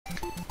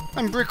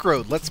I'm Brick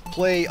Road. Let's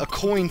play a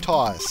coin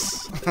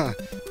toss.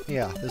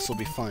 Yeah, this will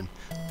be fun.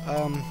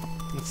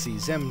 Let's see.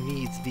 Xemn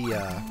needs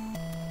the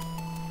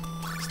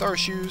star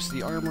shoes,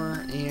 the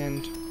armor,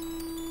 and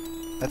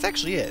that's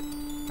actually it.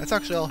 That's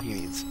actually all he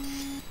needs.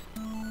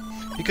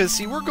 Because,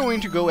 see, we're going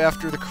to go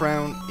after the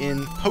crown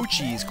in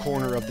Pochi's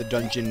corner of the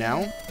dungeon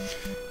now.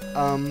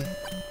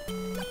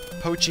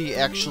 Pochi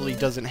actually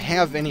doesn't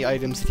have any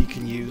items that he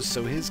can use,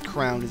 so his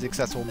crown is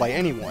accessible by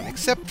anyone,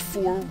 except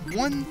for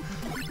one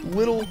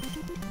little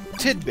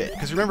tidbit.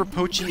 Because remember,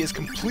 Pochi is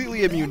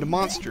completely immune to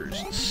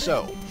monsters.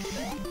 So,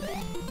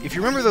 if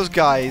you remember those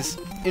guys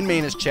in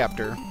Mayna's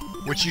chapter,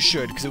 which you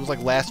should, because it was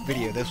like last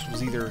video, this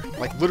was either,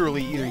 like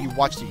literally, either you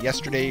watched it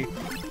yesterday,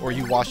 or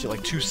you watched it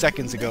like 2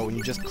 seconds ago and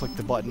you just clicked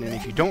the button, and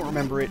if you don't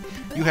remember it,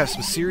 you have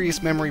some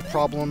serious memory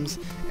problems,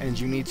 and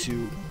you need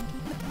to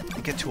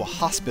get to a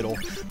hospital.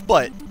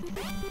 But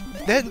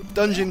that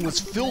dungeon was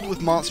filled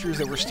with monsters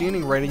that were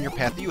standing right in your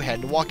path that you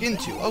had to walk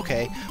into.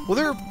 Okay, well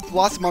there are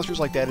lots of monsters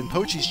like that in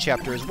Pochi's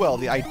chapter as well.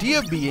 The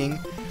idea being,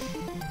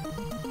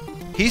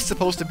 he's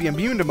supposed to be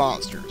immune to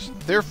monsters.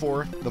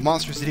 Therefore, the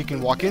monsters that he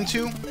can walk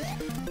into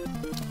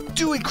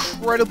do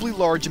incredibly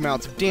large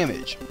amounts of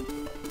damage.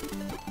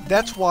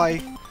 That's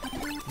why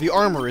the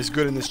armor is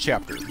good in this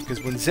chapter,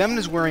 because when Xemn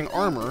is wearing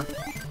armor,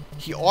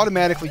 he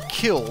automatically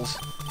kills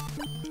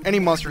any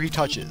monster he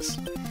touches.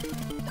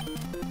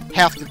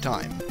 Half the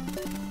time.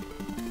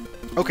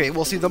 Okay,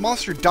 well see, the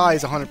monster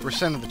dies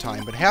 100% of the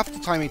time, but half the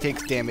time he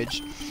takes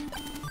damage,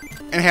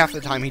 and half the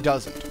time he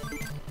doesn't.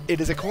 It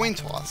is a coin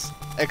toss,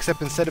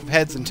 except instead of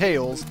heads and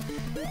tails,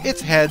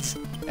 it's heads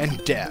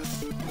and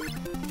death.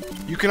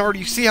 You can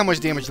already see how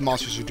much damage the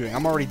monsters are doing.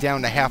 I'm already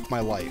down to half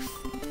my life.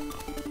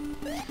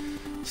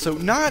 So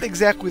not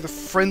exactly the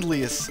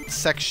friendliest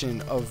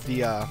section of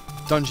the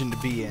dungeon to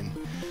be in.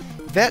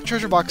 That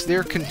treasure box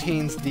there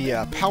contains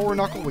the Power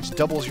Knuckle, which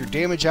doubles your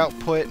damage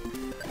output.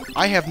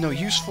 I have no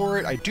use for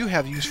it. I do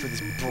have use for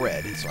this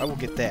bread, so I will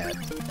get that.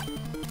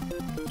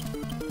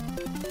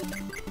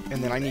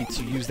 And then I need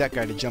to use that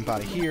guy to jump out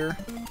of here.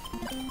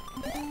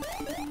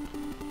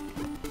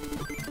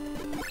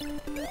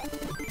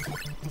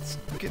 Let's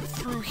get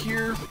through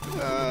here.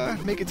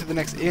 Make it to the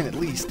next inn, at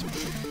least.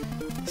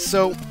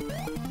 So,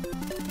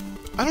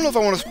 I don't know if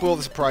I want to spoil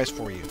the surprise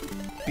for you,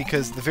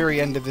 because the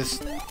very end of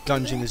this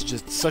dungeon is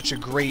just such a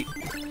great...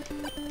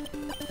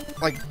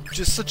 like,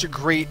 just such a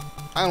great...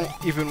 I don't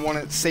even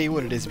want to say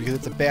what it is because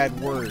it's a bad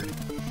word.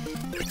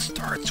 It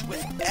starts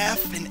with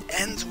F and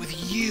ends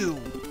with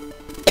U.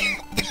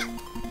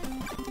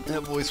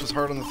 That voice was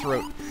hard on the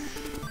throat.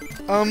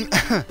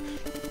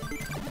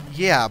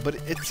 Yeah, but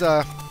it's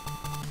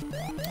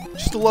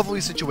just a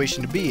lovely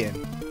situation to be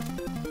in.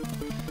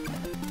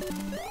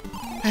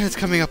 And it's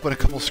coming up on a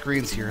couple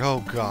screens here.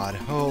 Oh god,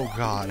 oh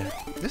god.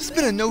 This has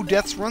been a no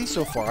deaths run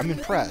so far. I'm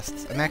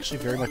impressed. I'm actually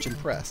very much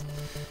impressed.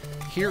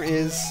 Here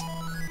is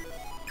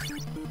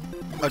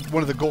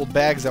one of the gold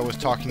bags I was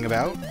talking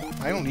about.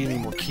 I don't need any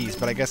more keys,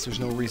 but I guess there's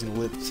no reason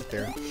to sit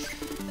there.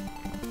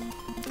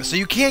 So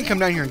you can come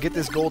down here and get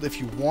this gold if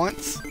you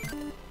want,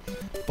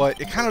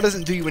 but it kind of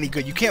doesn't do you any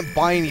good. You can't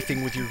buy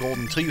anything with your gold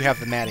until you have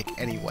the Matic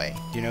anyway.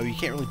 You know, you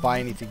can't really buy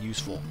anything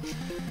useful.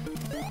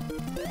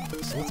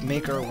 So let's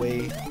make our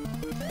way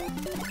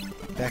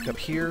back up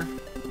here.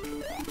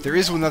 There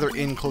is another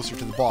inn closer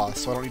to the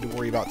boss, so I don't need to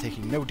worry about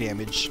taking no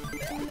damage.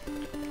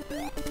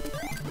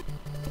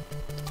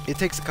 It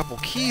takes a couple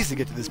keys to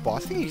get to this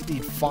boss. I think you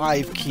need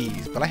 5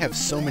 keys, but I have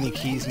so many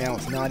keys now,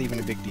 it's not even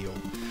a big deal.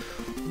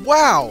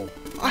 Wow!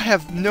 I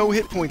have no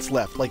hit points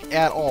left, like,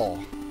 at all.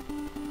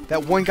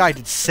 That one guy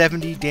did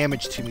 70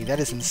 damage to me. That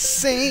is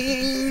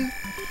insane!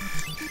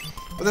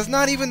 But that's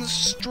not even the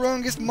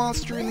strongest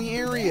monster in the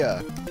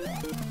area.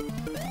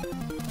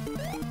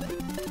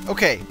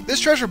 Okay, this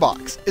treasure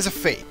box is a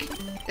fake.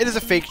 It is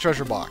a fake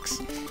treasure box.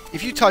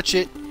 If you touch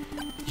it,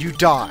 you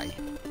die.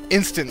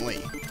 Instantly.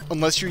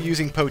 Unless you're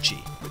using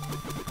Pochi.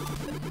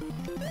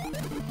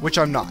 Which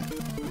I'm not.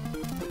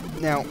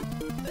 Now,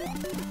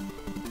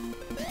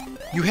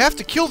 you have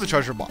to kill the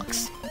treasure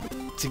box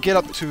to get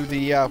up to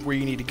the where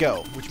you need to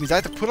go, which means I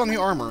have to put on the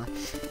armor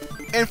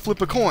and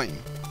flip a coin.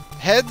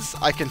 Heads,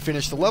 I can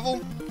finish the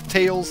level.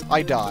 Tails,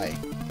 I die.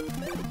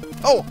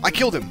 Oh, I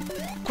killed him.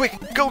 Quick,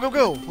 go, go,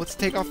 go. Let's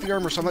take off the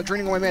armor so I'm not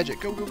draining all my magic.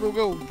 Go, go, go,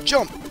 go.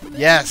 Jump.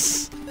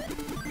 Yes.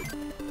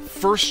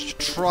 First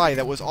try,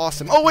 that was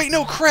awesome. Oh, wait,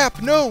 no,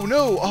 crap. No,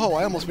 no. Oh,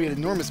 I almost made an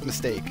enormous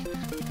mistake.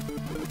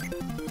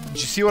 Did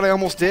you see what I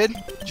almost did?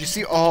 Did you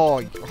see?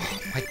 Oh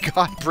my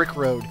god, Brick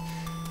Road.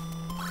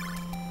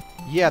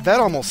 Yeah, that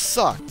almost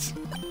sucked.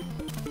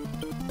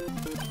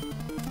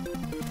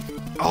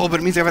 Oh, but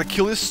it means I gotta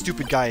kill this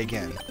stupid guy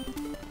again.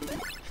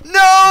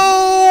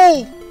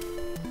 No!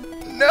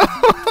 No!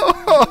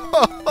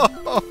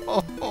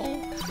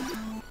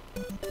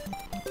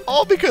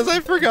 All because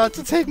I forgot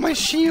to take my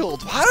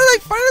shield. Why did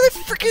I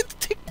forget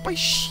to take my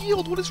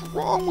shield? What is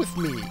wrong with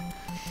me?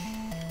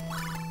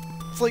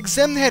 It's like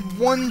Xemn had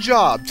one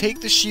job.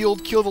 Take the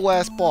shield, kill the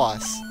last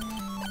boss.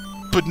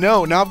 But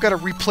no, now I've got to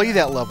replay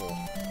that level.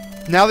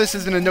 Now this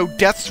isn't a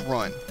no-deaths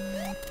run.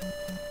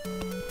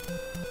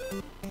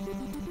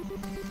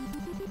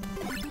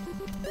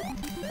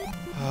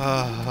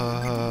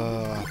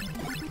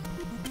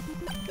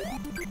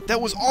 That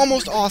was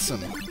almost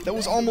awesome. That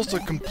was almost a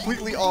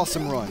completely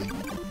awesome run.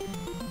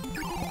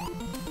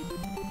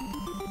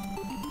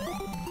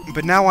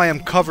 But now I am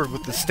covered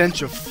with the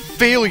stench of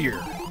failure.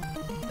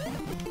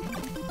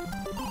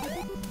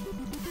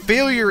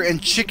 Failure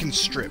and chicken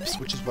strips,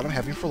 which is what I'm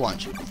having for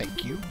lunch.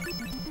 Thank you.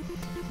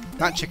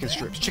 Not chicken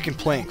strips, chicken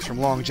planks from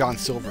Long John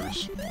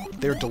Silver's.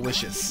 They're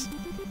delicious.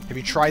 Have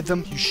you tried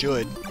them? You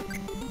should.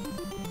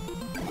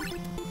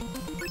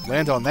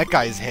 Land on that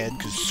guy's head,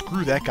 because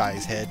screw that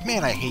guy's head.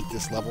 Man, I hate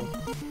this level.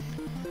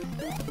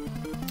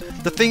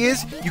 The thing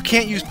is, you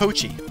can't use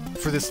Pochi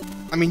for this.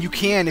 I mean, you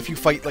can if you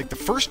fight, like, the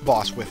first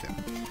boss with him.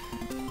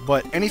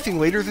 But anything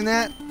later than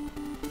that,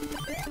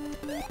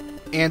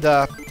 and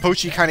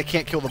Pochi kind of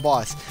can't kill the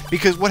boss.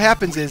 Because what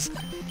happens is,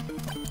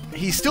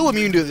 he's still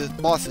immune to the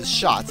boss's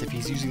shots if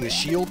he's using the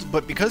shield,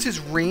 but because his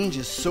range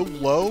is so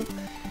low,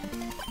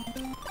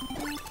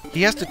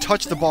 he has to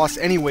touch the boss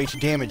anyway to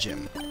damage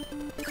him.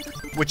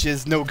 Which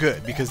is no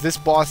good, because this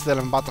boss that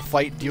I'm about to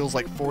fight deals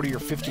like 40 or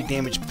 50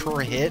 damage per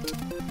hit.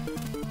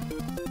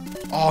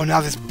 Oh, now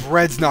this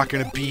bread's not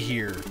going to be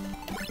here.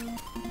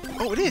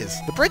 Oh, it is.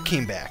 The bread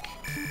came back.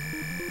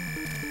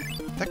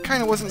 That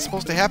kind of wasn't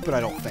supposed to happen, I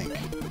don't think.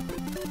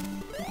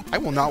 I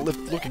will not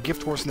look a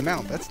gift horse in the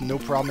mouth. That's no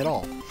problem at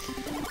all.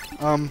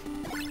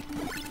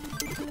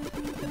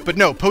 But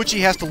no, Pochi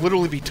has to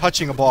literally be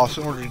touching a boss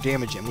in order to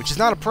damage him, which is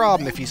not a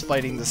problem if he's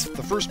fighting the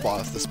first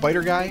boss, the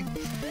spider guy,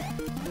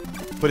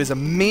 but is a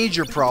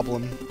major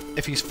problem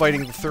if he's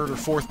fighting the third or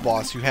fourth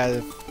boss who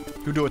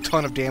do a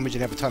ton of damage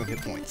and have a ton of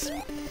hit points.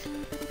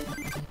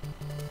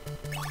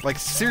 Like,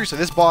 seriously,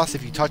 this boss,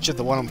 if you touch it,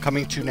 the one I'm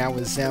coming to now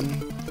is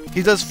Xemn,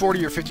 he does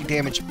 40 or 50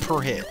 damage per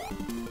hit.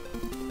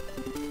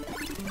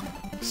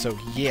 So,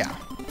 yeah.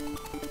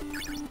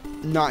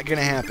 Not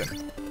gonna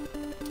happen.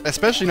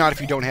 Especially not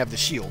if you don't have the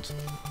shield.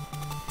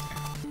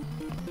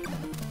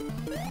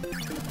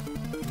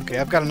 Okay,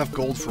 I've got enough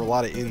gold for a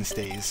lot of inn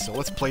stays, so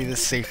let's play this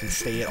safe and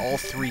stay at all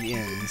 3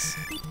 inns.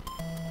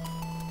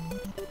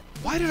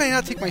 Why did I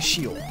not take my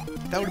shield?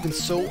 That would have been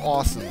so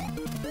awesome.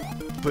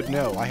 But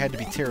no, I had to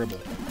be terrible.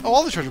 Oh,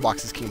 all the treasure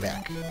boxes came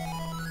back.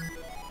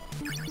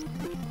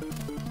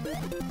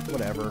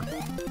 Whatever.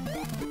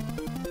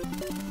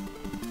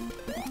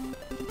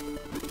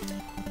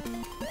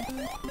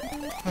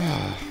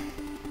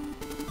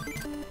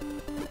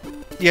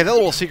 Yeah, that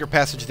little secret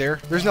passage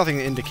there's nothing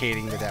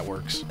indicating that that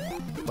works.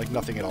 Like,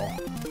 nothing at all.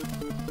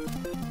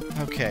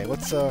 Okay,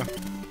 let's,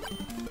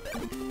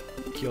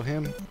 kill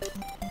him.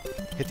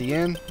 Hit the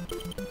inn.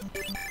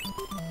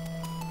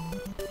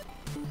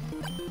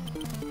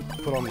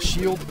 Put on the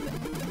shield.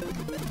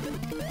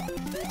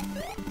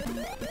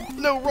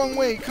 No, wrong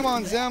way! Come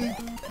on, Xemn!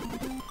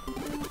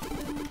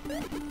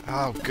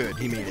 Oh, good,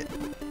 he made it.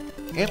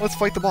 And let's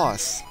fight the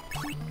boss.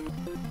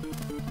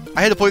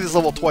 I had to play this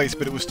level twice,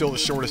 but it was still the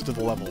shortest of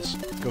the levels.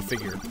 Go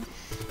figure.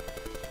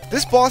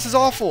 This boss is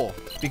awful,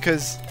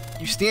 because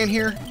you stand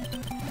here,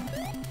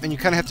 and you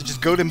kind of have to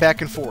just goad him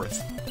back and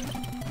forth.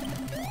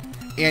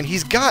 And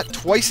he's got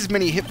twice as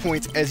many hit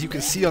points as you can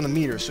see on the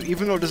meter, so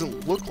even though it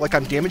doesn't look like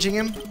I'm damaging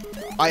him,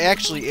 I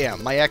actually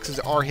am. My axes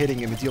are hitting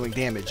him and dealing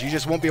damage. You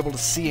just won't be able to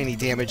see any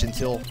damage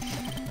until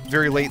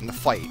very late in the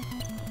fight.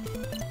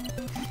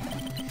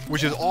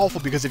 Which is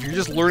awful, because if you're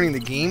just learning the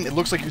game, it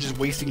looks like you're just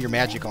wasting your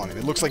magic on him.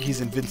 It looks like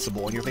he's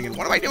invincible, and you're thinking,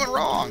 what am I doing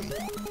wrong?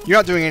 You're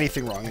not doing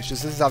anything wrong. It's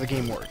just, this is how the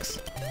game works.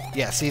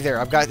 Yeah, see there,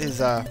 I've got his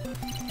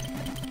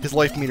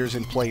life meters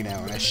in play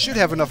now, and I should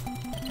have enough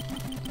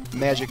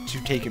magic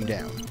to take him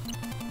down.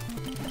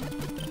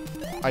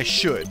 I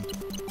should.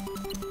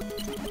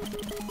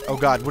 Oh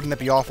god, wouldn't that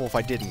be awful if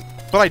I didn't?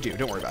 But I do,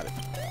 don't worry about it.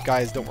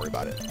 Guys, don't worry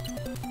about it.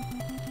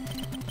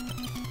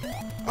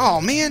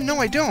 Oh man, no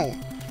I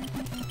don't!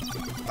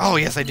 Oh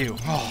yes I do.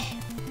 Oh.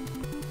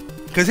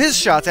 Because his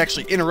shots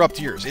actually interrupt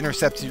yours,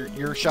 intercept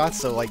your shots,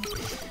 so like,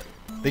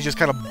 they just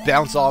kind of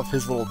bounce off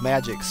his little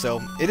magic,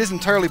 so it is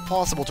entirely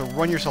possible to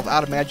run yourself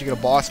out of magic in a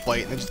boss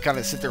fight and then just kind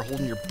of sit there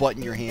holding your butt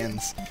in your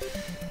hands.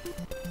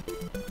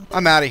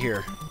 I'm out of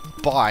here.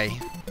 Bye.